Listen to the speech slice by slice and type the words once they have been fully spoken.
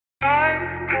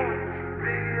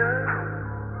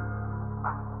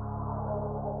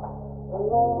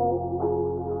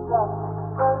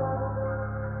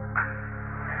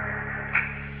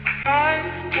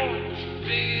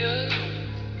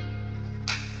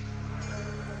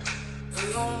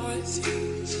when I'm with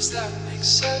you. Does that make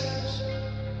sense?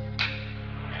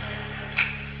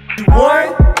 You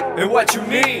want and what you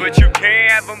need, but you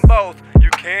can't have them both. You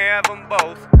can't have them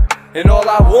both. And all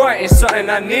I want is something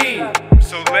I need.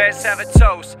 So let's have a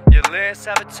toast. Yeah, let's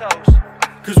have a toast.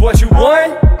 Cause what you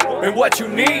want and what you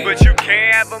need, but you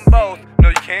can't have them both. No,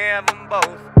 you can't have them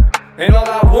both. And all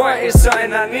I want is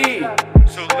something I need.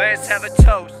 So let's have a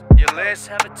toast. Yeah, let's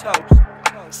have a toast.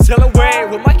 Still away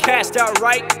with my cast out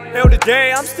right. Hell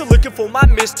today I'm still looking for my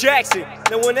Miss Jackson.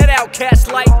 Now when that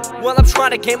outcast light, well I'm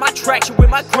trying to gain my traction with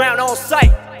my ground on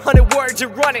sight. 100 words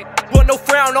and running, but no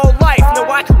frown on life. Now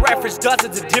I can reference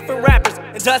dozens of different rappers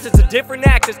and dozens of different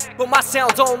actors, but my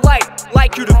sound's on light.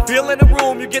 Like you to feel in the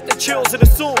room, you get the chills and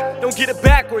assume. Don't get it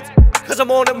backwards, cause I'm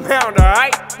on the mound,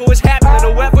 alright? But what's happening,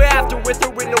 no ever after with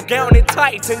her with no gown and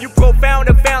tights. And you profound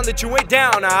and found that you ain't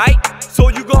down, alright? So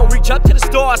you gon' reach up to the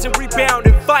stars and rebound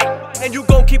and fight. And you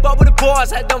gon' keep up with the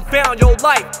bars that done found your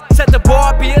life. Set the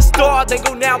bar, be a star, then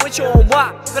go now with your own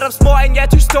why. But I'm smart and yet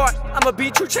to start, I'ma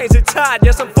beat you chains and tied.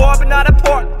 Yes, I'm far but not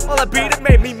apart. All I be to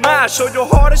make me mine. Show your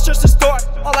heart is just a start.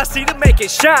 All I see to make it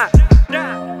shine.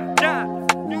 Yeah,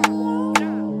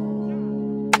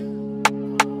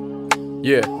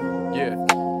 yeah, yeah,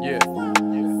 yeah.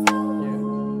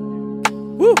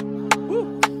 Woo,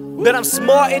 woo. But I'm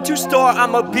smart and to start.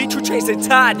 I'ma beat you chains and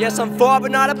tied. Yes, I'm far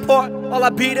but not apart. All I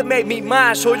be to make me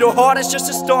mine. Show your heart is just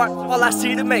a start. All I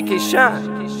see to make it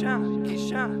shine.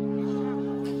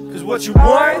 Cause what you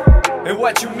want and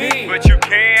what you need, but you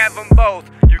can't have them both.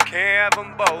 You can't have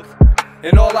them both.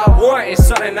 And all I want is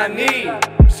something I need.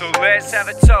 So let's have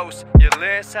a toast. Yeah,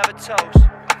 let's have a toast.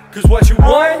 Cause what you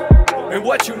want and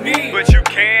what you need, but you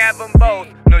can't have them both.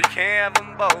 No, you can't have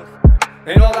them both.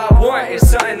 And all I want is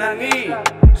something I need.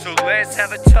 So let's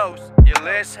have a toast. Yeah,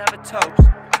 let's have a toast.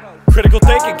 Critical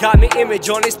thinking got me image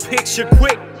on this picture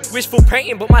quick. Wishful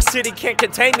painting, but my city can't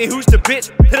contain me. Who's the bitch?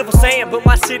 Pitiful saying, but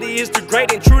my city is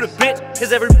degrading. True to bitch,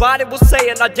 cause everybody will say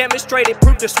it. I demonstrated,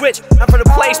 proof to switch. I'm from the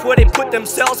place where they put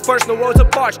themselves first, no roads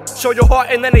apart. Show your heart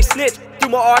and then they snitch.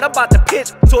 Through my art, I'm about to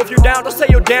pitch. So if you're down, don't say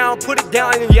you're down. Put it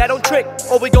down and yeah, don't trick.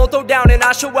 Or we gon' throw down and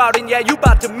I show out and yeah, you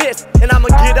about to miss. And I'ma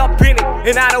get up in it,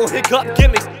 and I don't hiccup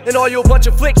gimmicks. And all you a bunch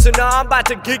of flicks, and now I'm about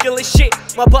to giggle as shit.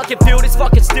 My bucket filled is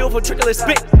fucking still for trickling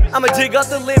spit. I'ma dig up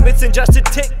the limits and just a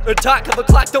tick or talk of a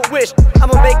clock, don't wish.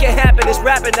 I'ma make it happen, it's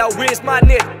rapping, now where's my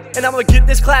nip? And I'ma get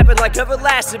this clapping like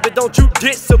everlasting, but don't you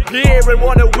disappear and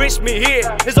wanna wish me here.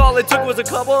 Cause all it took was a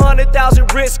couple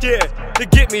 100,000 risks, yeah, to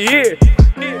get me here.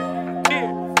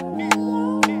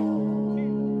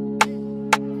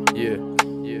 Yeah,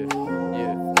 yeah, yeah.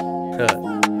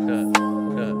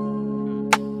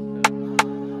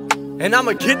 And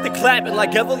I'ma get the clapping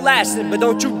like everlasting, but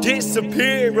don't you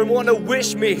disappear and wanna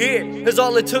wish me here. Cause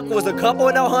all it took was a couple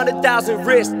 100,000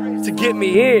 risks to get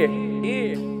me here.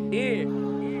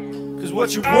 Cause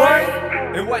what you want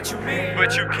and what you need,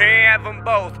 but you can't have them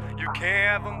both. You can't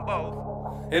have them both.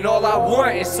 And all I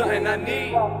want is something I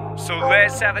need. So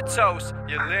let's have a toast.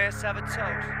 Yeah, let's have a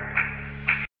toast.